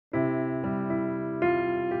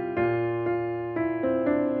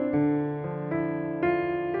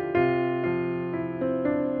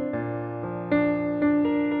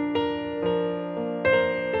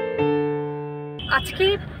আজকে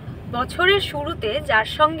বছরের শুরুতে যার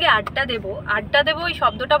সঙ্গে আড্ডা দেব এই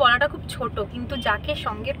শব্দটা বলাটা খুব ছোট, কিন্তু যাকে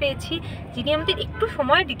সঙ্গে পেয়েছি, যিনি আমাদের একটু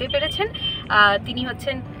সময় দিতে পেরেছেন, তিনি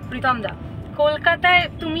হচ্ছেন প্রীতম দা। কলকাতায়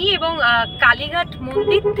তুমি এবং কালীঘাট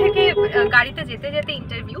মন্দির থেকে গাড়িতে যেতে যেতে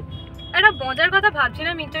ইন্টারভিউ। একটা মজার কথা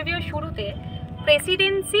ভাবছিলাম ইন্টারভিউর শুরুতে,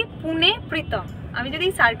 প্রেসিডেন্সি পুনে প্রীতম, আমি যদি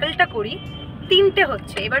এই সার্কেলটা করি 3টে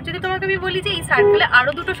হচ্ছে। এবার যদি তোমাকে আমি বলি যে এই সার্কেলে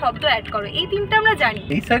আরো 2টো শব্দ অ্যাড করো, এই 3টা আমরা জানি।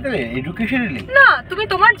 এই সার্কেলে এডুকেশনালি না, তুমি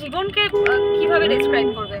তোমার জীবনকে কিভাবে ডেসক্রাইব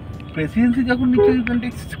করবে? প্রেসিডেন্সি যখন নিচে you can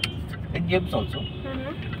take Saint James also,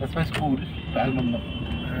 that's my school.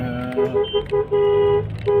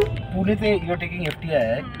 পুনেতে ইউ আর টেকিং এফটিআই,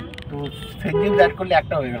 তো সেন্ট জেমস অ্যাড করলে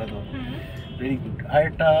একটা হয়ে গেল। তো ভেরি গুড। আর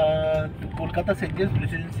এটা Kolkata Saint James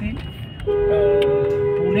Presidency,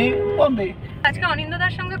 Pune Bombay. আজকে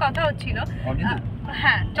অনিন্দদার সঙ্গে কথা হচ্ছিল।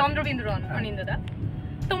 হ্যাঁ, চন্দ্রবিন্দু অনিন্দদা,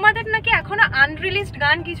 তোমাদের নাকি এখনো আনরিলিজড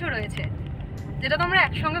গান কিছু রয়েছে যেটা তোমরা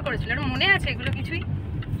একসঙ্গে করেছিলে, মনে আছে এগুলো কিছুই?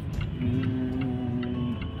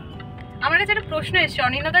 আমার কাছে একটা প্রশ্ন এসেছে,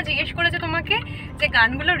 অনিন্দদা জিজ্ঞেস করেছে তোমাকে যে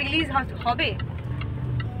গানগুলো রিলিজ হবে,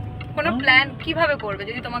 কোনো প্ল্যান কিভাবে করবে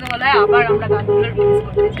যদি তোমাকে বলা হয় আবার আমরা গানগুলো রিলিজ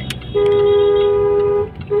করতে চাই?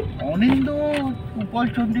 অনিন্দ উপল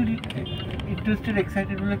চন্দ্রীর ইন্টারেস্টেড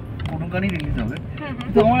এক্সাইটেড হলে কোনো গানই রিলিজ হবে,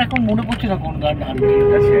 কিন্তু আমার এখন মনে পড়ছে না কোন গান আনরিলিজ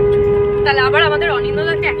আছে অ্যাকচুয়ালি। তাহলে আবার আমাদের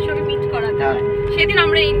অনিন্দদাকে একসঙ্গে মিট করাতে হবে, সেদিন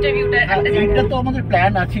আমরা ইন্টারভিউটা এটা তো আমাদের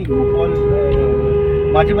প্ল্যান আছে। উপল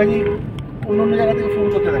মাঝে মাঝে অন্য জায়গা থেকে ফোন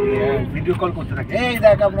করতে থাকে, ভিডিও কল করতে থাকে, এই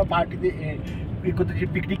দেখ আমরা পার্টিতে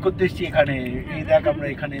পিকনিক করতে এসেছি এখানে, এই দেখ আমরা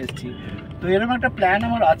এখানে এসেছি। তো এরকম একটা প্ল্যান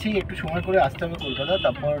আমার আছে, একটু সময় করে আসতে হবে কলকাতা,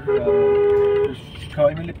 তারপর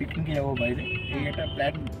সবাই মিলে পিকনিকে যাবো বাইরে। এই একটা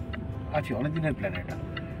প্ল্যান আছে, অনেক দিনের প্ল্যান এটা,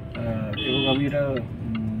 এবং আমি এটা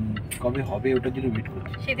কবে হবে ওটার জন্য ওয়েট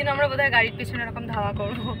করছি। সেদিন আমরা বোধহয় গাড়ির পেছনে এরকম ধাওয়া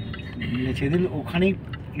করবো, সেদিন ওখানেই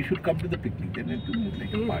you should come to the picnic, then to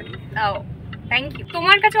like a party. Thank you.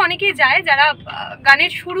 তোমার কাছে অনেকেই যায় যারা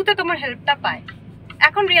গানের শুরুতে তোমার হেল্পটা পায়।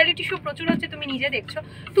 এখন রিয়েলিটি শো প্রচুর হচ্ছে, তুমি নিজে দেখছো,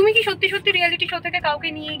 তুমি কি সত্যি সত্যি রিয়েলিটি শো থেকে কাউকে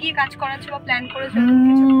নিয়ে গিয়ে কাজ করাচ্ছো বা প্ল্যান করেছো?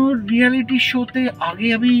 রিয়েলিটি শোতে আগে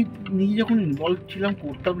আমি নিজে যখন ইনভলভ ছিলাম,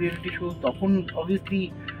 করতাম রিয়েলিটি শো, তখন অবভিয়াসলি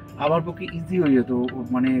আমার পক্ষে ইজি হয়ে যেত,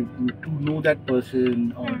 মানে টু নো দ্যাট পারসন।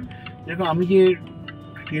 যেরকম আমি যে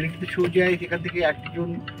রিয়েলিটি শো যাই, সেখান থেকে একজন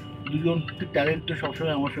দুজন ট্যালেন্ট তো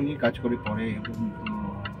সবসময় আমার সঙ্গে কাজ করে এবং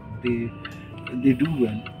দে ডু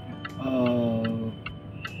ওয়েল।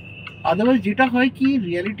 আদারওয়াইজ যেটা হয় কি,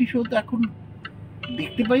 রিয়েলিটি শো তো এখন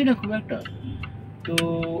দেখতে পাই না খুব একটা, তো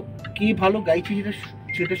কে ভালো গাইছে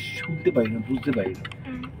সেটা শুনতে পাই না, বুঝতে পারি না।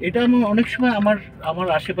 এটা আমার অনেক সময় আমার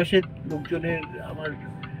আশেপাশের লোকজনের, আমার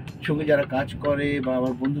সঙ্গে যারা কাজ করে বা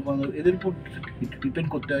আমার বন্ধু বান্ধব, এদের উপর ডিপেন্ড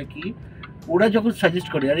করতে হয় কি ওরা যখন সাজেস্ট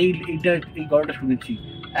করে, আর এই গলাটা শুনেছি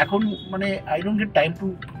এখন, মানে I don't get time to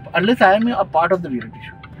unless I am a part of the reality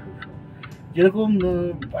show. যেরকম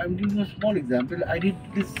I am giving a small example, I did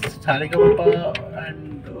this Saregamapa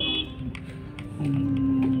and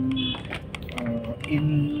in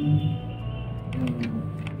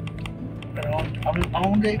আমাদের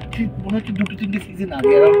মনে হচ্ছে 2-3 সিজন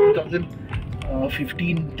আগে, অ্যারাউন্ড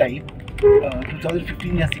 2015 টাইপ,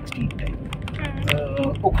 2015 या 16 টাইপ।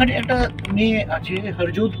 ওখানে একটা মেয়ে আছে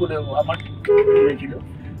হরজোত বলে, আমার ছিল।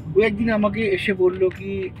 ও একদিন আমাকে এসে বললো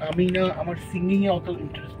কি, আমি না, আমার সিঙ্গিংয়ে অত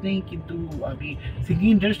ইন্টারেস্ট নেই, কিন্তু আমি সিঙ্গিং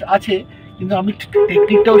ইন্টারেস্ট আছে, কিন্তু আমি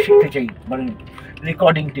টেকনিকটাও শিখতে চাই, মানে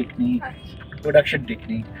রেকর্ডিং টেকনিক, প্রোডাকশন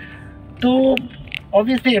টেকনিক। তো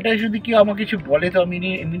অবভিয়াসলি এটা যদি কেউ আমাকে কিছু বলে, তো আমি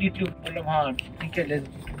ইমিডিয়েটলি বললাম হ্যাঁ ঠিক আছে, let's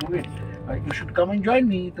do it, you should come and join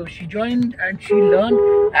me. তো she join and she learn,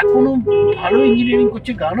 এখনও ভালো ইঞ্জিনিয়ারিং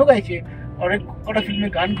করছে, গানও গাইছে, অনেক কটা ফিল্মে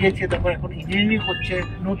গান গেয়েছে, তারপর এখন ইঞ্জিনিয়ারিং হচ্ছে।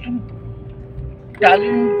 নতুন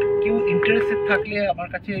ট্যালেন্ট কেউ ইন্টারেস্টেড থাকলে আমার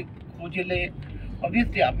কাছে খোঁজ এলে,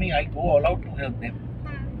 obviously I go all out to help them,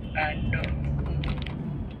 and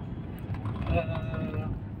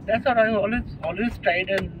that's what I always tried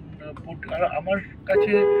and put. আর আমার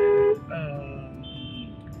কাছে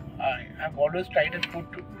I've always tried and put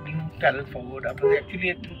new talent forward. Actually,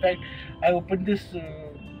 in fact, I opened this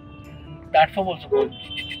platform also called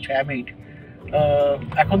Chamate.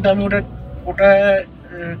 এখন তো আমি ওটা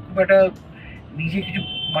খুব একটা নিজে কিছু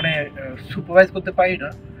মানে সুপারভাইজ করতে পারি না,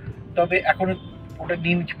 তবে এখন ওটা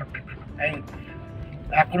নিয়ে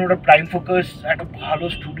এখন ওটা প্রাইম ফোকাস একটা ভালো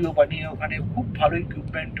স্টুডিও বানিয়ে, ওখানে খুব ভালো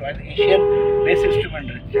ইকুইপমেন্ট, এশিয়ান বেস্ট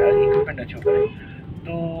ইকুইপমেন্ট আছে ওখানে।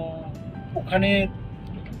 তো ওখানে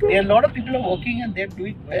there are a lot of people are working and they're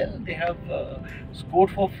doing well. They have scored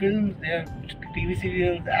for films, they have TV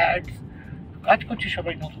serials, ads. কাজ করছে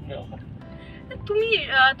সবাই নতুন ওখানে। তুমি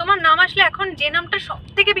তোমার নাম আসলে এখন যে নামটা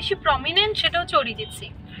সবথেকে বেশি প্রমিনেন্ট সেটা হচ্ছে অরিজিৎ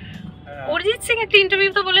সিং। অরিজিৎ সিং একটা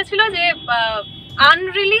ইন্টারভিউতে বলেছিল যে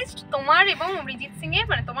আনরিলিজড তোমার এবং অরিজিৎ সিং এর,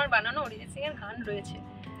 মানে তোমার বানানো অরিজিৎ সিং এর গান রয়েছে,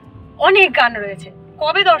 অনেক গান রয়েছে।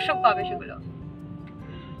 কবে দর্শক পাবে সেগুলো?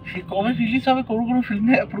 সে কবে রিলিজ হবে কোনো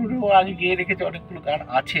ফিল্মে ও আগে গিয়ে রেখেছে, অনেকগুলো গান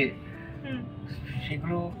আছে,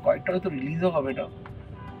 সেগুলো কয়েকটা হয়তো রিলিজও হবে না,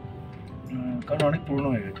 কারণ অনেক পুরনো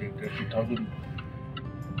হয়ে গেছে।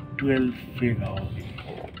 2012 গাওয়া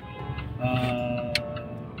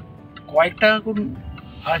কয়েকটা এখন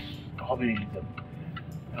আর হবে রিলিজ,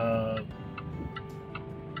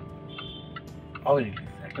 হবে রিলিজ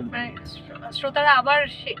একটা, শ্রোতারা আবার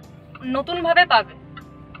নতুন ভাবে পাবে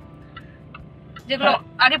যেগুলো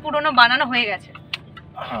আগে পুরনো বানানো হয়ে গেছে।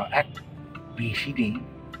 হ্যাঁ, এক বেশি নেই,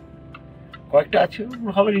 কয়েকটা আছে,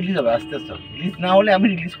 হবে রিলিজ হবে আস্তে আস্তে। রিলিজ না হলে আমি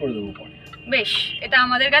রিলিজ করে দেবো পরে। বেশ, এটা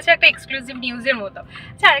আমাদের কাছে একটা এক্সক্লুসিভ নিউজের মতো।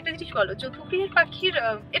 আচ্ছা, আরেকটা জিনিস বলো, যৌথপ্রিয়ের পাখির,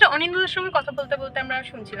 এটা অনিন্দ্যদের সঙ্গে কথা বলতে বলতে আমরা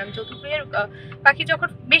শুনছিলাম, যৌথপ্রিয়ের পাখি যখন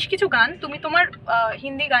বেশ কিছু গান তুমি তোমার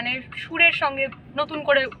হিন্দি গানের সুরের সঙ্গে নতুন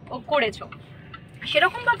করে করেছো,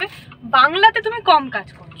 সেরকম ভাবে বাংলাতে তুমি কম কাজ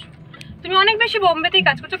করছো। তুমি অনেক বেশি বোম্বেতেই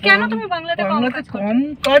কাজ করছো, কেন তুমি বাংলাতে কম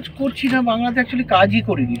কাজ করছি না? বাংলাতে অ্যাকচুয়ালি কাজই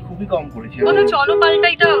করিনি, খুবই কম করেছি। চলো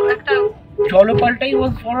পাল্টাইটা একটা, চলো পাল্টাই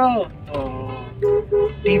ওয়াজ for a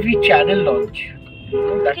TV channel launch,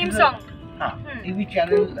 theme song. হ্যাঁ, টিভি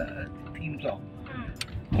চ্যানেল থিম সং,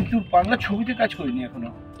 কিন্তু বাংলা ছবিতে কাজ করিনি এখনো।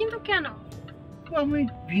 কিন্তু কেন? আমি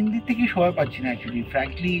হিন্দি থেকে সময় পাচ্ছি না অ্যাকচুয়ালি,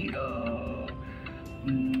 ফ্র্যাঙ্কলি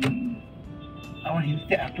আমার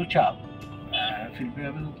হিন্দিতে এত চাপ ফিল্মে,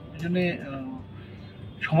 আমি ওই জন্যে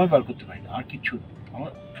সময় বার করতে পারি না। আর কিছু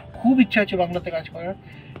আমার খুব ইচ্ছা আছে বাংলাতে কাজ করার,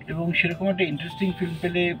 এবং সেরকম একটা ইন্টারেস্টিং ফিল্ম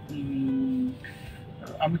পেলে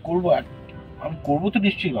আমি করবো তো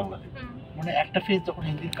নিশ্চয়ই বাংলাতে। মানে একটা ফেজ যখন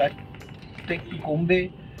হিন্দির কাজটা একটু কমবে,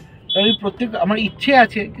 তবে আমার ইচ্ছে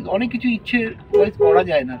আছে, কিন্তু অনেক কিছু ইচ্ছে করা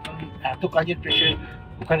যায় না, কারণ এত কাজের প্রেশার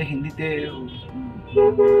ওখানে। হিন্দিতে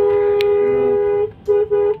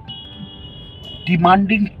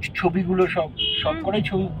ডিমান্ডিং ছবিগুলো, সব করাই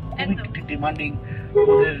ছবি খুবই ডিমান্ডিং,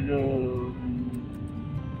 ওদের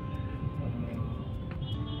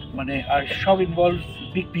মানে, আর সব ইনভলভ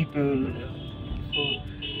বিগ পিপল,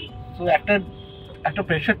 সো একটা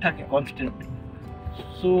প্রেশার থাকে কনস্ট্যান্ট।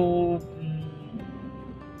 সো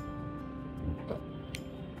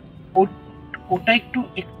ওটা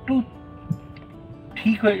একটু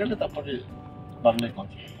ঠিক হয়ে গেলে তারপরে বাংলায়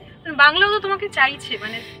কনসেন্ট্রেট। বাংলাও তো তোমাকে চাইছে,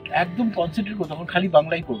 মানে একদম কনসেন্ট্রেট করব, তখন খালি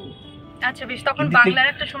বাংলাই করব। আচ্ছা বেশ, তখন বাংলার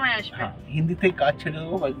একটা সময় আসবে। হ্যাঁ, হিন্দি থেকে কাজ ছেড়ে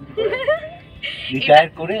দেবো, রিটায়ার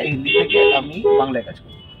করে হিন্দি থেকে আমি বাংলায় কাজ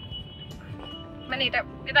করব। মানে এটা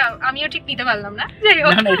আমিও ঠিক নিতে পারলাম না, যাই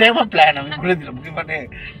হোক। না, এটাই আমার প্ল্যান, আমি বলে দিলাম। মানে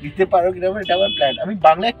নিতে পারো কিনা, এটা আমার প্ল্যান। আমি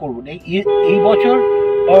বাংলায় করব না এই বছর,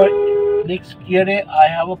 আর নেক্সট ইয়ারে I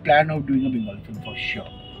have a plan of doing a Bengali film for sure.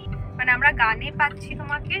 মানে আমরা গানে পাচ্ছি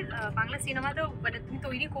তোমাকে, বাংলা সিনেমাতেও মানে তুমি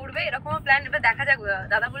তৈরি করবে এরকম প্ল্যান। এবার দেখা যাক,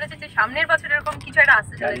 দাদা বলেছে যে সামনের বছর এরকম কিছু একটা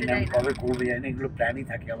আসতে চলেছে, জানি না কবে করবে, জানি না। এগুলো প্ল্যানই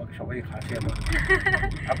থাকে, আমাকে সবাই হাসে।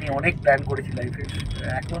 আমি অনেক প্ল্যান করেছি লাইফে,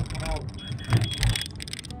 এখন পুরো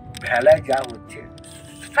ভেলায় যা হচ্ছে।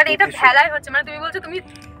 মানে এটা ভেলায় হচ্ছে, মানে তুমি বলছো তুমি,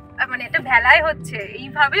 মানে এটা ভেলায় হচ্ছে,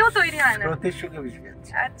 এইভাবেও তৈরি হয় না। স্রোতের সঙ্গে মিশে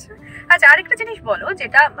যাচ্ছে। আচ্ছা আচ্ছা, আরেকটা জিনিস বলো,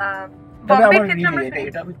 যেটা বম্বের ক্ষেত্রে আমরা,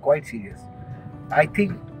 এটা আমি quite serious.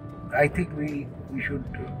 I think we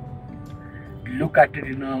should look at it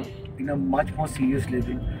in a much more serious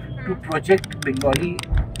level, to project Bengali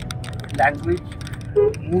language,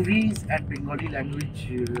 movies and Bengali language,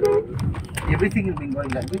 everything in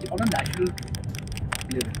Bengali language on a national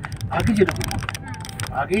level. আগে যেরকম,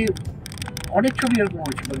 আগে অনেক ছবি এরকম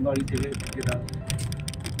হয়েছে Bengali থেকে, যেটা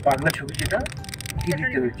বাংলা ছবি, যেটা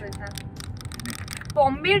হিন্দিতে হয়েছে।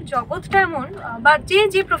 বম্বের জগৎটা এমন, বা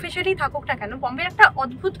যে প্রফেশনেই থাকুক না কেন, বম্বের একটা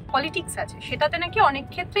অদ্ভুত পলিটিক্স আছে, সেটাতে নাকি অনেক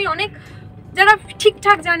ক্ষেত্রেই অনেক যারা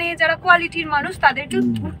ঠিকঠাক জানে, যারা কোয়ালিটির মানুষ, তাদেরকে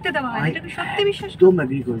ঢুকতে দেওয়া হয়। এটা কি সত্যি বিশ্বাস? একদম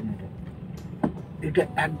এগ্রি করি না, এটা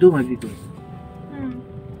একদম এগ্রি করি।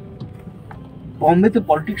 বম্বেতে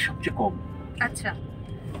পলিটিক্স সবচেয়ে কম। আচ্ছা,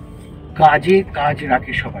 কাজে কাজ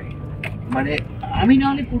রাখে সবাই। মানে আমি না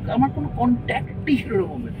হলে আমার কোনো কন্ট্যাক্টই ছিল না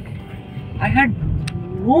বম্বেতে। I had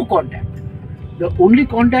no contact. The only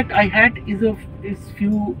contact I had is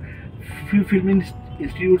few film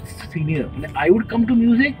institutes senior. I would come to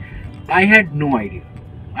music, I had no idea.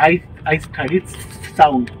 I studied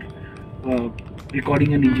sound, recording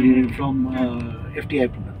and engineering from FTI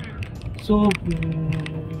Pune. So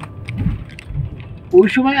ওই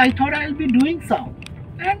সময় I thought I'll be doing sound,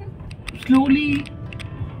 and slowly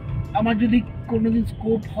আমার যদি কোনোদিন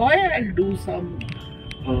scope হয়, I'll do some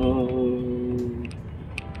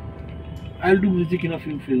I'll do music in a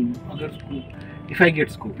few films, other scope, if I get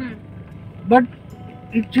scope. But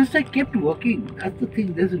it just, I kept working. That's the thing.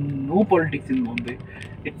 There's no politics in Bombay.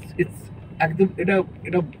 It's একদম এটা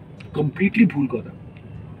এটা completely ভুল কথা।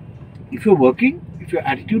 If you working, if your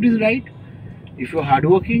attitude is right, if you heard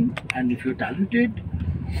working and if you talented,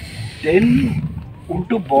 দেন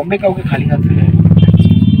উল্টো বম্বে কাউকে খালি হাত ফেলে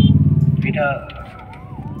এটা।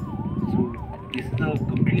 So this is a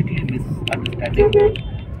completely misunderstanding.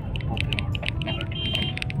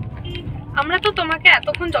 আমরা তো তোমাকে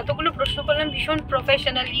এতক্ষণ যতগুলো প্রশ্ন করলাম ভীষণ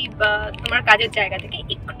প্রফেশনালি বা তোমার কাজের জায়গা থেকে,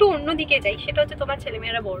 একটু অন্যদিকে যাই, সেটা হচ্ছে তোমার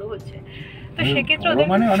ছেলেমেয়েরা বড় হচ্ছে, তো সেক্ষেত্রে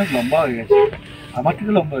মানে অনেক লম্বা হয়ে গেছে, আমার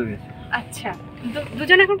থেকে লম্বা হয়ে গেছে। আচ্ছা,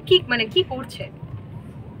 দুজন এখন কি মানে কি করছে?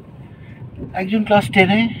 একজন ক্লাস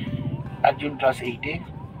 10-এ, একজন ক্লাস 8-এ।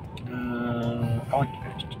 আমার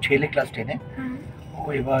ছেলে ক্লাস 10-এ, ও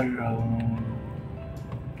এবার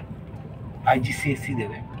IGCSE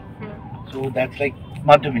দেবে। সো দ্যাটস লাইক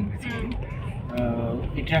মাধ্যমিক বেসিক্যালি।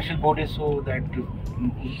 ইন্টারন্যাশনাল বোর্ডে, সো দ্যাট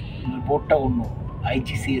বোর্ডটা অন্য,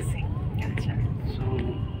 IGCSE। আচ্ছা, সো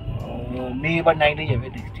মেয়ে এবার 9-এ যাবে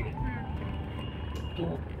নেক্সট ইয়ার। তো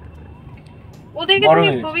ওদেরকে তুমি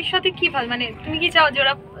ভবিষ্যতে কি ভাব, মানে তুমি কি চাও যে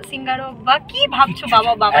ওরা সিঙ্গার হোক বা কি ভাবছো?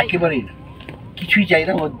 বাবা একেবারেই না, কিছুই চাই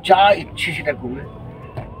না, ও যা ইচ্ছে সেটা করবে।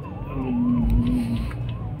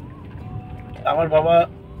 আমার বাবা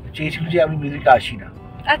চেয়েছিল যে আমি মিউজিকে আসি না।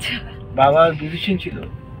 আচ্ছা, বাবা মিউজিশিয়ান ছিল,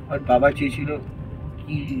 আর বাবা চেয়েছিল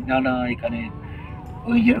কি না এখানে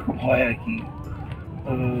ওই যেরকম হয় আর কি,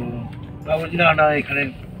 বাবা বলছে না এখানে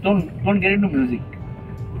don't get into music,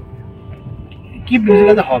 keep music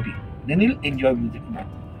as a hobby, then you'll enjoy music more.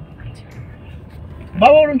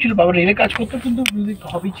 বাবা ওরকম ছিল, বাবা রেলে কাজ করতো কিন্তু মিউজিক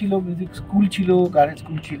হবি ছিল, মিউজিক স্কুল ছিল, গানের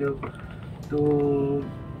স্কুল ছিল। তো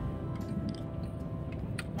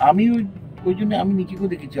আমি ওই জন্য আমি নিজেকেও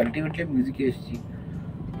দেখেছি আলটিমেটলি আমি মিউজিকে এসেছি।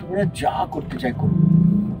 তো ওরা যা করতে চায় করুক,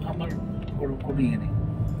 আমার ওর কোনো ইয়ে নেই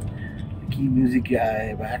কি মিউজিকে আয়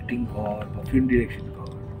বা অ্যাক্টিং কর বা ফিল্ম ডিরেকশন কর।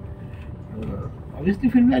 অবভিয়াসলি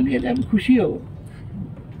ফিল্ম এলে আমি খুশি হব,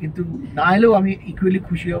 কিন্তু না এলেও আমি ইকুয়ালি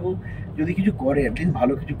খুশি হব যদি কিছু করে, অ্যাটলিস্ট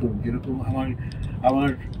ভালো কিছু করুক। যেরকম আমার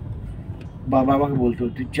বাবা আমাকে বলতো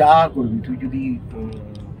তুই যা করবি, তুই যদি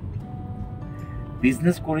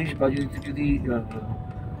বিজনেস করিস বা যদি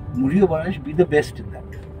মুভিও বানাস, B the best in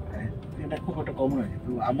that. এটা খুব একটা কমন আছে।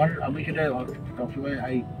 তো আমি সেটা সবসময়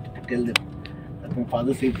I tell them, my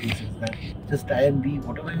father said that just try and be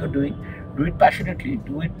whatever you're doing, do it passionately,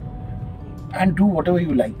 do it and do whatever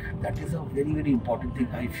you like. That is a very, very important thing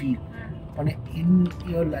I feel. But in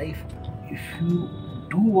your life, if you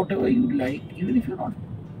do whatever you like, even if you're not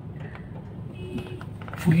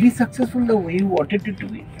fully successful the way you wanted it to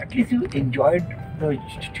be, at least you enjoyed the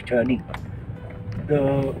journey, the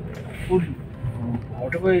full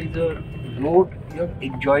whatever is the road, you have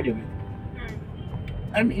enjoyed everything.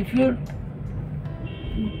 And if you're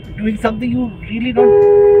doing something you really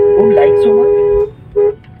don't like so much,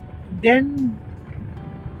 then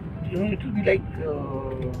you know it will be like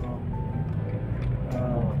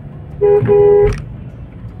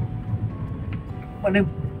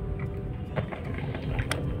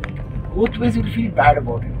both ways you'll feel bad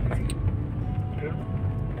about it.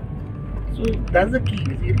 So that's the key.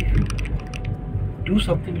 If you do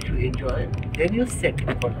something which you enjoy, then you're set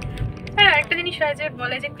for life. হ্যাঁ, একটা জিনিস হয় যে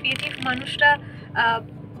বলে যে creative মানুষরা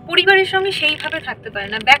পরিবারের সঙ্গে সেইভাবে থাকতে পারে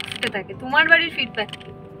না, ব্যাকফুটে থাকে। তোমার বাড়ির ফিডব্যাক কি,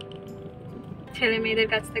 ছেলে মেয়েদের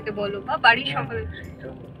কাছ থেকে বলো বা বাড়ির সকলে?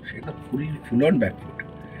 সেটা ফুল অন ব্যাকফুট,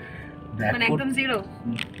 মানে একদম জিরো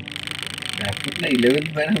ব্যাকফুট না, 11th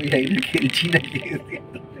ম্যান আমি খেলছি না,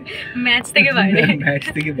 ম্যাচ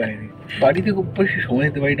থেকে বাইরে। বাড়িতে খুব বেশি সময়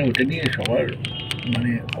দিতে পারি না, ওটা নিয়ে সবার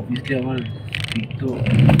মানে অবভিয়াসলি আমার তো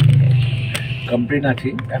কমপ্লেন আছে।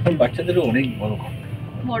 এখন বাচ্চাদেরও অনেক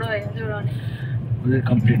বড় হয়ে গেছে, অনেক ওদের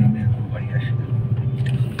কমপ্লেন, আমি এখন বাড়ি আসি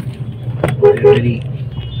ভেরি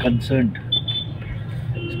কনসার্নড,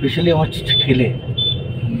 স্পেশালি আমার ছেলে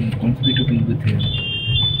wants me to be with him,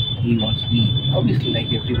 he wants me obviously like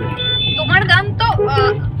everybody. তোমার গান তো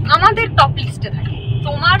আমাদের টপ লিস্টে থাকে।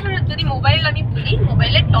 তোমার যদি মোবাইল আমি বলি,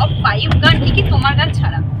 মোবাইলের টপ 5 গান কি তোমার গান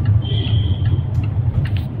ছাড়া?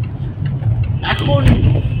 এখন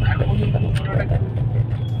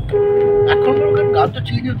গান তো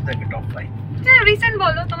চেঞ্জ হতে থাকে টপ 5। হ্যাঁ, রিসেন্ট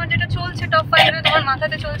বলো তোমার যেটা চলছে টপ 5 এ, তোমার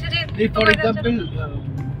মাথাতে চলছে যে ফর এক্সাম্পল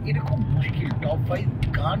এরকম মুশকিল টপ 5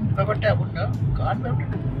 গান ব্যাপারটা এমন না, গান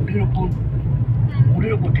ব্যাপারটা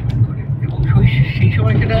মুডের উপর ডিপেন্ড করে, এবং সেই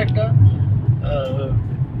সময় সেটা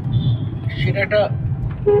একটা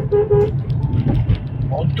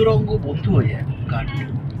অন্তরঙ্গ বন্ধু হয়ে যায়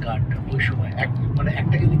গানটা ওই সময়। মানে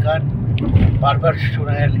একটা যদি গান বারবার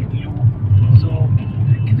শোনা যায়, সো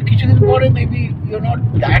কিন্তু কিছুদিন পরে maybe you are not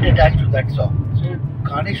that attach to that song. So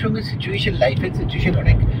গানের সঙ্গে সিচুয়েশন, লাইফের সিচুয়েশন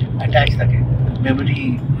অনেক অ্যাটাচ থাকে, মেমোরি,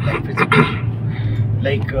 লাইফের সিচুয়েশন।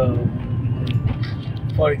 লাইক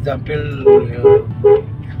ফর এক্সাম্পল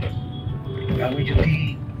আমি যদি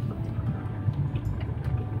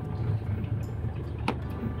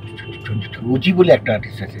রোজি বলে একটা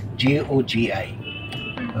আর্টিস্ট আছে, JOJI,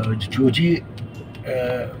 রোজি,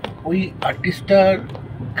 ওই আর্টিস্টটার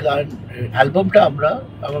গান অ্যালবামটা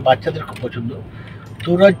আমার বাচ্চাদের খুব পছন্দ। তো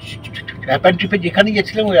ওরা জাপান ট্রিপে যেখানেই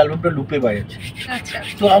গেছিলাম ওই অ্যালবামটা লুপে বাজাচ্ছে।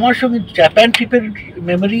 তো আমার সঙ্গে জাপান ট্রিপের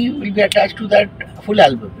memory will be attached to that full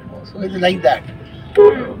album, so it's like that.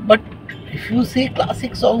 But if you say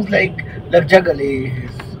classic songs like Lag Ja Gale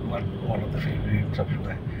is one of the favorites of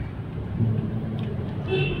mine.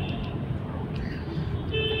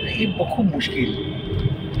 ये बहुत मुश्किल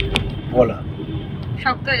बोला,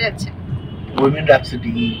 শক্ত হয়ে যাচ্ছে। Bohemian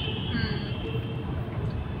Rhapsody,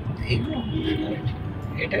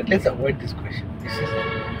 let's avoid this question. This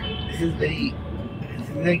is very, this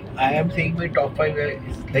is like I am saying my top 5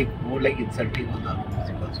 is like more like insulting on the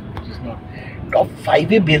music also, which is not. Top 5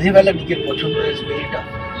 এ বেঁধে ফেলা নিজের পছন্দ is very tough.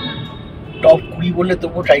 Top 20 বললে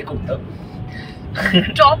তবুও try করতাম।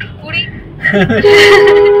 Top 20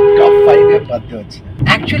 Top 5 এ বাদতে হচ্ছে।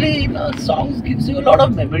 Actually, you know, songs gives you a lot of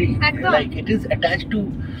memory. Like it is attached to,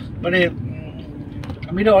 মানে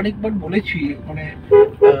আমি এটা অনেকবার বলেছি, মানে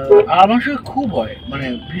আমার সঙ্গে খুব হয়, মানে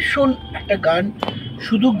ভীষণ একটা গান,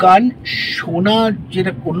 শুধু গান শোনা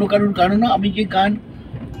যেটা অন্য কারোর গানও না, আমি যে গান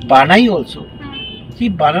বানাই অলসো, সেই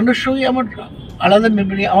বানানোর সঙ্গে আমার আলাদা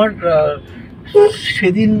মেমোরি। আমার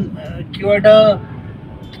সেদিন কেউ একটা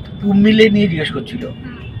তুমিলে নিয়ে জিজ্ঞেস করছিল,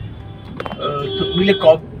 তুমিলে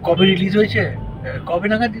কবে রিলিজ হয়েছে, কবে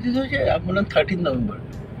নাগাদ রিলিজ হয়েছে? আমি বললাম 13 নভেম্বর।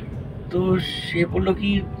 তো সে বললো কি,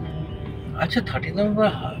 আচ্ছা 13 November,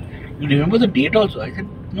 you remember the date also? I said,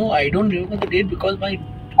 no, I don't remember the date because my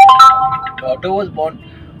daughter was born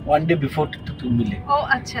one day before তুমিলে। ও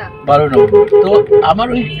আচ্ছা, 12 নভেম্বর। তো আমার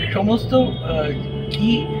ওই সমস্ত কি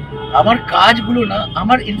আমার কাজগুলো না,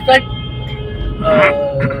 আমার ইনফ্যাক্ট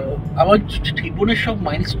আমার জীবনের সব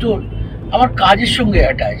মাইলস্টোন আমার কাজের সঙ্গে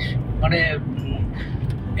অ্যাটাচ। মানে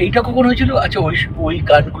এইটা কখন হয়েছিল, আচ্ছা ওই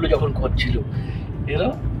গানগুলো যখন করছিল,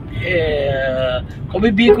 কবে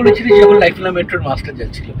বিয়ে করেছিলিস, যখন লাইফ না মেট্রোর মাস্টার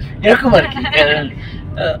যাচ্ছিল, এরকম আর কি।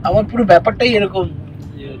 আমার পুরো ব্যাপারটাই এরকম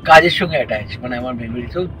কাজের সঙ্গে অ্যাটাচ, মানে আমার memory.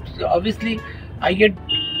 So obviously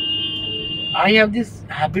I have this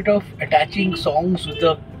habit of attaching songs with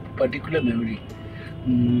a particular memory.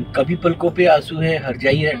 कभी पलकों पे आंसू है हर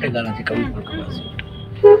जाइए একটা গান আছে, কবি পলকো পে आंसू।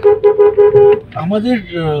 আমাদের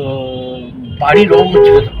বাড়ি রং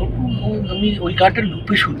হচ্ছিল তখন, আমি ওই গানটা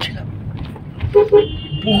লুপে শুনছিলাম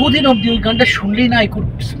বহুদিন অবধি। ওই গানটা শুনলেই না, I could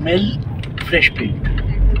smell fresh paint,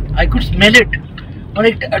 I could smell it, মানে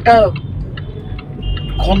একটা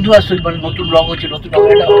গন্ধ আসছে, মানে নতুন রং হচ্ছে, নতুন রং,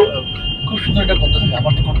 একটা খুব সুন্দর একটা গন্ধ থাকে।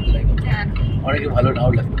 আমার তো গন্ধ লাগে, অনেকে ভালো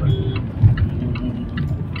নাও লাগতে পারে,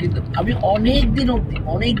 কিন্তু আমি অনেক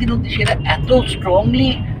দিন অবধি সেটা এত strongly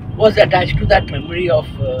was attached to that memory of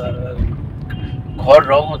ঘর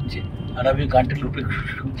রং হচ্ছে আর আমি গানটা লুপে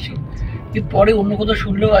শুনছি। কিন্তু পরে অন্য কোথাও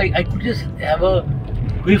শুনলেও I could just have a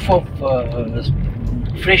whip of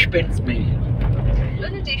fresh paint smell.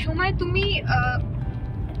 যে সময় তুমি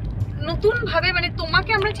নতুন ভাবে, মানে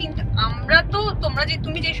তোমাকে আমরা তো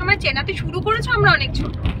তুমি যে সময় চেনাতে শুরু করেছো আমরা অনেক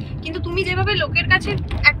ছোট, কিন্তু তুমি যেভাবে লোকের কাছে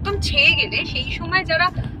একদম ছেয়ে গেলে, সেই সময় যারা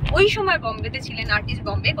ওই সময় বম্বেতে ছিলেন, আর্টিস্ট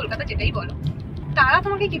বম্বে কলকাতা যেটাই বলো, তারা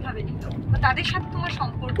তোমাকে কিভাবে নিত, বা তাদের সাথে তোমার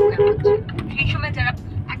সম্পর্ক কেমন ছিল সেই সময়, যারা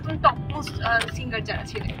একদম টপ মোস্ট সিঙ্গার যারা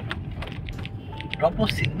ছিলেন? টপ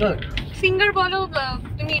মোস্ট সিঙ্গার বলো,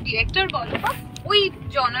 তুমি ডিরেক্টর বলো, বা ওই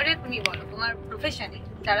জনারে তুমি বলো, তোমার প্রফেশনে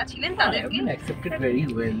যারা ছিলেন তাদেরকে অ্যাকসেপ্টেড ভেরি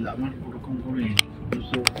ওয়েল। আমার ওরকম কোনো,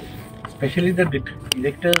 so specially the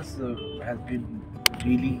directors has been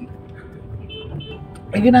really,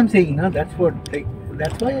 again I'm saying, that's what, like,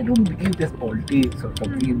 that's why I don't believe there's politics or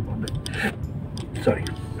something in Bombay. Sorry,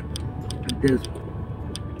 there's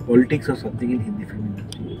politics or something in Hindi film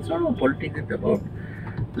industry. It's not about politics, it's about,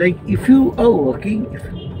 like, if you are working,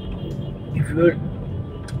 if you are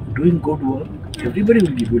doing good work, everybody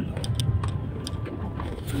will give you love.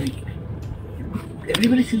 Like,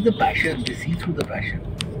 everybody sees the passion, they see through the passion.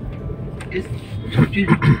 It's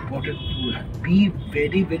really important to be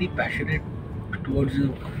very, very passionate towards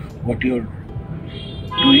what you're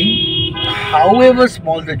doing, however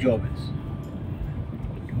small the job is.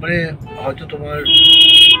 মানে হয়তো তোমার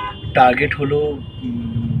target হলো,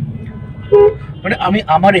 মানে আমি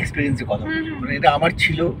আমার এক্সপিরিয়েন্সের কথা বলছি, মানে এটা আমার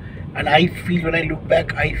ছিল, and I feel, when I look back,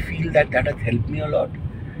 I feel that has helped me a lot,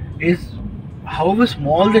 is however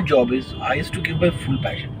small the job is, I used to give my full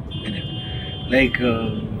passion in it. Like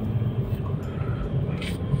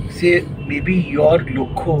say maybe your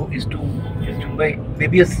lokho is to like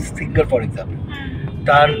maybe a singer for example,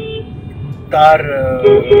 তার তার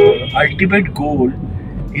ultimate goal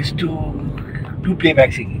is to do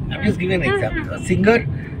playback singing. I'm just giving an example. A singer,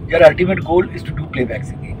 your ultimate goal is to do playback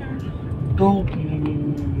singing. তো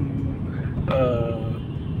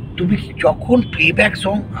তুমি যখন playback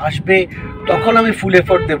song আসবে তখন আমি ফুল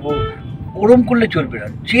effort দেবো, ওরম করলে চলবে না।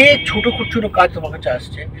 যে ছোট ছোট কাজ তোমার কাছে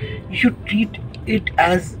আসছে, you should treat it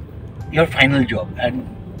as your final job and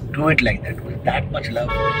do it like that with that much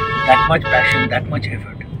love, that much passion, that much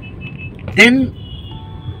effort. Then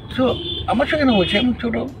so আমার সঙ্গে না বলছি, আমি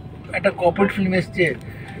ছোটো একটা কর্পোরেট ফিল্ম এসছে,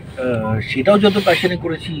 সেটাও যত প্যাশনে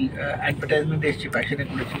করেছি, অ্যাডভার্টাইজমেন্ট এসছে প্যাশনে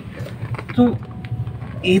করেছি। তো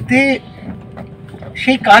এতে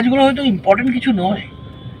সেই কাজগুলো হয়তো ইম্পর্টেন্ট কিছু নয়,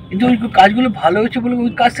 কিন্তু ওই কাজগুলো ভালো হয়েছে বলে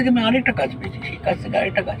ওই কাজ থেকে আমি আরেকটা কাজ পেয়েছি, সেই কাজ থেকে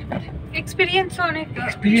আরেকটা কাজ পেয়েছি। এক্সপেরিয়েন্স অনেক,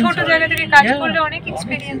 ছোট জায়গা থেকে কাজ করলে অনেক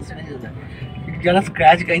এক্সপেরিয়েন্স। যারা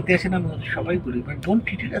স্ক্র্যাচ গাইতে আসে না, আমি সবাই বলি, but don't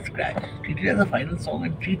treat it as scratch, treat it as a final song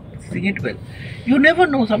and Singh it well. You never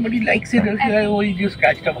know, somebody likes it, ওই যে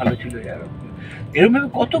স্ক্র্যাচটা ভালো ছিল। এরকম ভাবে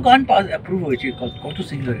কত গান অ্যাপ্রুভ হয়েছে, কত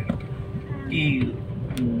সিঙ্গারের কি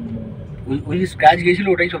ওই যে স্ক্র্যাচ গেছিল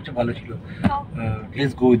ওটাই সবচেয়ে ভালো ছিল।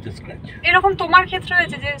 Let's go with the scratch. এরকম তোমার ক্ষেত্রে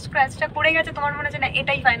হয়েছে যে স্ক্র্যাচটা পড়ে গেছে, তোমার মনে হচ্ছে না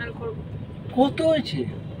এটাই ফাইনাল করব? কত হয়েছে,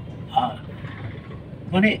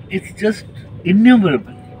 মানে ইটস জাস্ট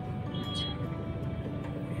ইননিউমারেবল।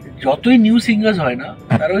 যতই নিউ সিঙ্গার্স হয় না,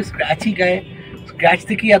 তারা ওই স্ক্র্যাচই গায়ে, স্ক্র্যাচ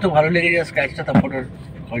থেকেই এত ভালো লেগে যায়, স্ক্র্যাচটা তারপর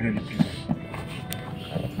হয় না।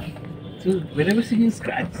 So whenever singing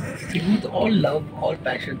scratch, sing with all love, all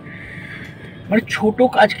passion. মানে ছোট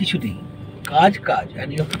কাজ কিছু নেই, কাজ and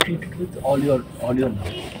you have to treat it with all your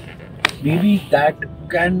love. Maybe that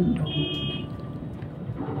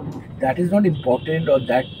is not important, or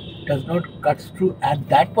that does not cut through at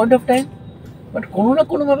that point of time, but কোনো না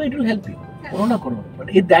কোনো ভাবে it will help you, কোনো না কোনো, but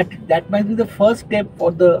that might be the first step for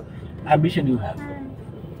the ambition you have.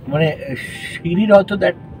 মানে সিঁড়ির হয়তো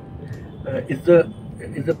that is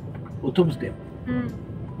the প্রথম step.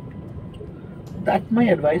 That's my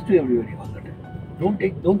advice to everybody all the time.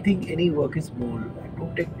 Don't think any work is small,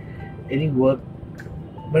 don't take any work,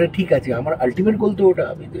 মানে ঠিক আছে আমার ultimate goal তো ওটা,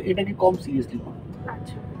 আমি তো এটাকে কম সিরিয়াসলি নেব।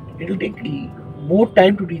 আচ্ছা, it will take more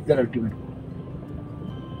time to reach that ultimate goal.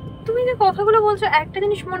 তুমি যে কথাগুলো বলছো, একটা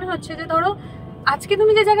জিনিস মনে হচ্ছে যে ধরো আজকে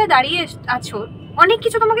তুমি যে জায়গায় দাঁড়িয়ে আছো, অনেক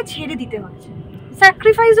কিছু তোমাকে ছেড়ে দিতে হচ্ছে,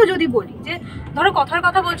 স্যাক্রিফাইসও যদি বলি, যে ধরো কথার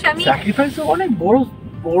কথা বলছি আমি, স্যাক্রিফাইসও অনেক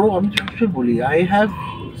বড় আমি সবসময় বলি, I have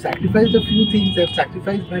sacrificed a few things. I've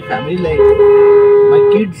sacrificed my family life, my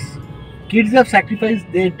kids have sacrificed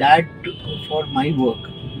their dad for my work.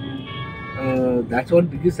 That's one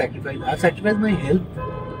biggest sacrifice. I've sacrificed my health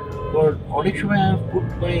for অনেক সময় I have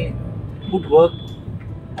put work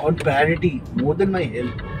on priority more than my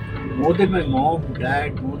health, more than my mom,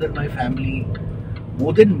 dad, more than my family,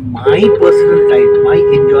 more than my personal time, my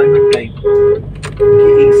enjoyment time.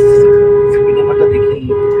 সিনেমাটা দেখি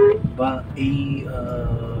বা এই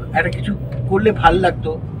একটা কিছু করলে ভাল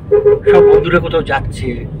লাগতো, সব বন্ধুরা কোথাও যাচ্ছে,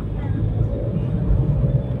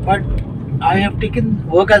 but I have taken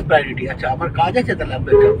work as priority. আচ্ছা আমার কাজ আছে, তাহলে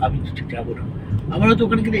আমি যাবো না, আমার হয়তো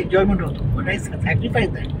ওখানে কিন্তু এনজয়মেন্ট হতো, but I sacrifice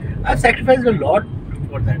that, I sacrifice a lot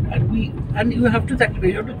for that, and you have to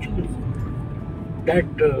sacrifice, you have to choose that.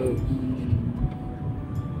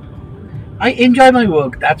 I enjoy my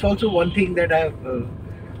work. That's also one thing that I have.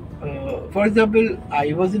 For example, I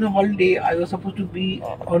was in a holiday. I was supposed to be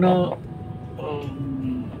on a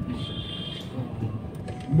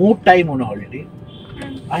more time on a holiday.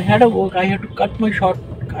 I had a work. I had to cut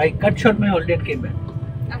short my holiday and came back.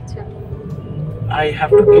 Achha. I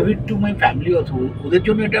have to give it to my family also. ওদের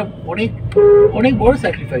জন্য এটা অনেক বড়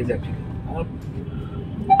sacrifice actually. আমার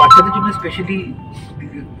বাচ্চাদের জন্য specially,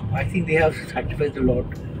 I think they have sacrificed a lot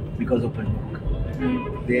because of my work.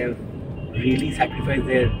 They have really sacrificed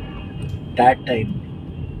that time,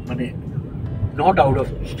 মানে not out of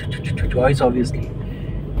choice obviously.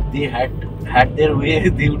 They had their way.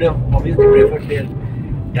 They would have obviously preferred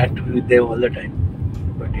that to be with them all the time,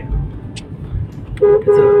 but yeah,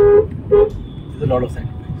 it's a lot of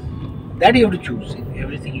sacrifice that you have to choose in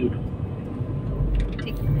everything you do.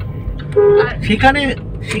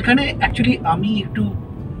 সেখানে actually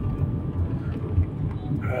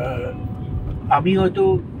আমি হয়তো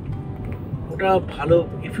ওটা ভালো,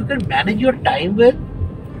 if you can manage your time well,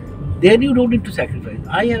 then you don't need to sacrifice.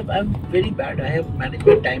 I'm very bad. I have managed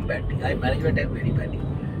my time badly. I manage my time very badly.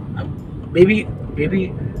 Maybe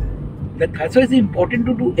that's why it's important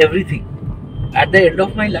to do everything. At the end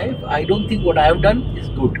of my life, I don't think what I have done is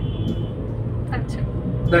good. Achha.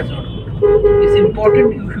 That's not good. It's important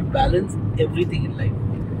you should balance everything in life.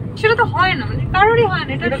 সেটা তো হয় না, মানে কারোরই হয়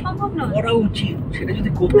না, এটা সম্ভব নয়। করা উচিত, সেটা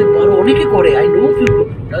যদি করতে পারো, অনেকে করে, I know few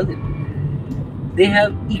people does it. they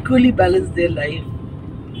have equally balanced their life.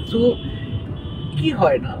 So কি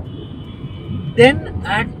হয় না, then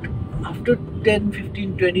after 10, 15,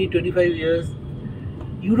 20, 25 years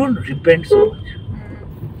you don't repent so much,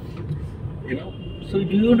 you know. So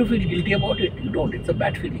do you want to feel guilty about it? You don't. It's a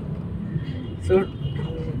bad feeling. So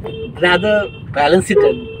rather balance it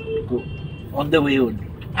and go on the way only.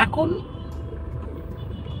 এখন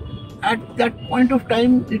at that point of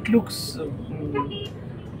time it looks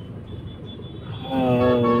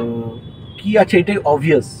কি আছে এটাই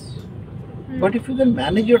obvious, but if you can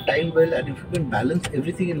manage your time well and if you can balance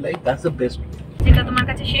everything in life, that's the best. যেটা তোমার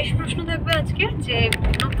কাছে শেষ প্রশ্ন থাকবে আজকে, যে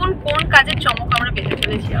নতুন কোন কাজের চমক আমরা পেতে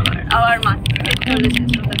চলেছি আবার মাথায় চলেছে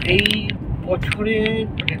এই বছরে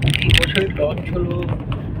লঞ্চ হলো,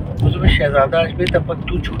 প্রথমে শেহজাদা আসবে, তারপর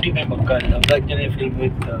তু ছুটি মে মক্কা, আফগানিস্তানের ফিল্ম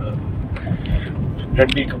উইথ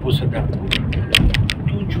রণবীর কাপুর সাথে,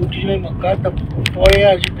 তু ছুটি মে মক্কা, তারপরে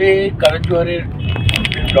আসবে করণ জোহরের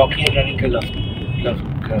Rocky and Rani K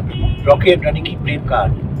Rocky and রানি কি প্রেম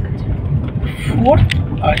কাহিনী, ফোর্থ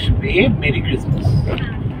আসবে মেরি ক্রিসমাস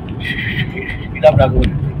ইলাম রাঘবন,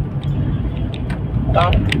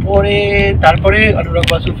 তারপরে অনুরাগ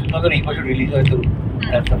বাসুর ফিল্ম আবার এই বছর রিলিজ হয়, তো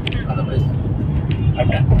আদারওয়াইজ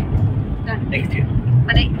আটা নেক্সট ইয়ার।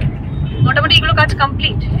 মানে মোটামুটি এগুলো কাজ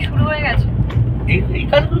কমপ্লিট শুরু হয়ে গেছে, এই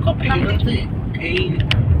কাজগুলো কমপ্লিট হচ্ছে। এই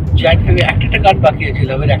জানুয়ারি একটা গান বাকি আছে,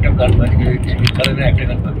 লাভের একটা গান বাকি আছে, কালারের একটা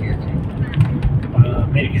গান বাকি আছে,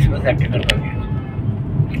 মেরি ক্রিসমাস একটা গান বাকি আছে,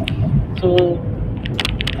 তো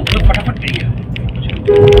ওগুলো ফটাফট পেয়ে যাবে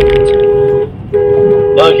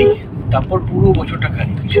বার্লি, তারপর পুরো বছরটা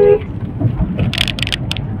খালি কিছু নেই।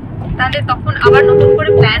 তাহলে তখন আবার নতুন করে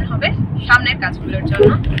প্ল্যান হবে সামনের কাজগুলোর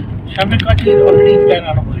জন্য। সামনের কাজে অলরেডি প্ল্যান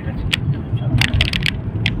আরম্ভ হয়ে গেছে।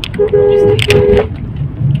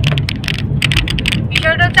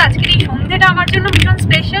 বিষয়টা হচ্ছে আজকের এই সন্ধ্যেটা আমার জন্য ভীষণ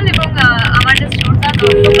স্পেশাল, এবং আমার যে শ্রোতা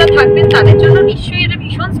দর্শকরা থাকবেন তাদের জন্য নিশ্চয়ই এটা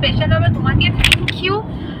ভীষণ স্পেশাল হবে। তোমাকে থ্যাংক ইউ,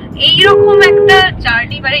 এইরকম একটা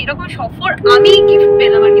জার্নি মানে এইরকম সফর আমি গিফট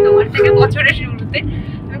পেলাম আর কি তোমার থেকে বছরের শুরুতে।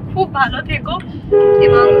 তুমি খুব ভালো থেকো,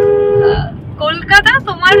 এবং কলকাতা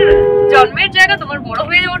তোমার জন্মের জায়গা, তোমার বড়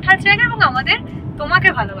হয়ে ওঠার জায়গা, এবং আমাদের তোমাকে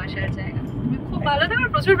ভালোবাসার জায়গা। তুমি খুব ভালো থেকো,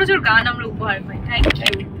 প্রচুর প্রচুর গান আমরা উপহার পাই। Thank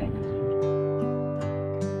you.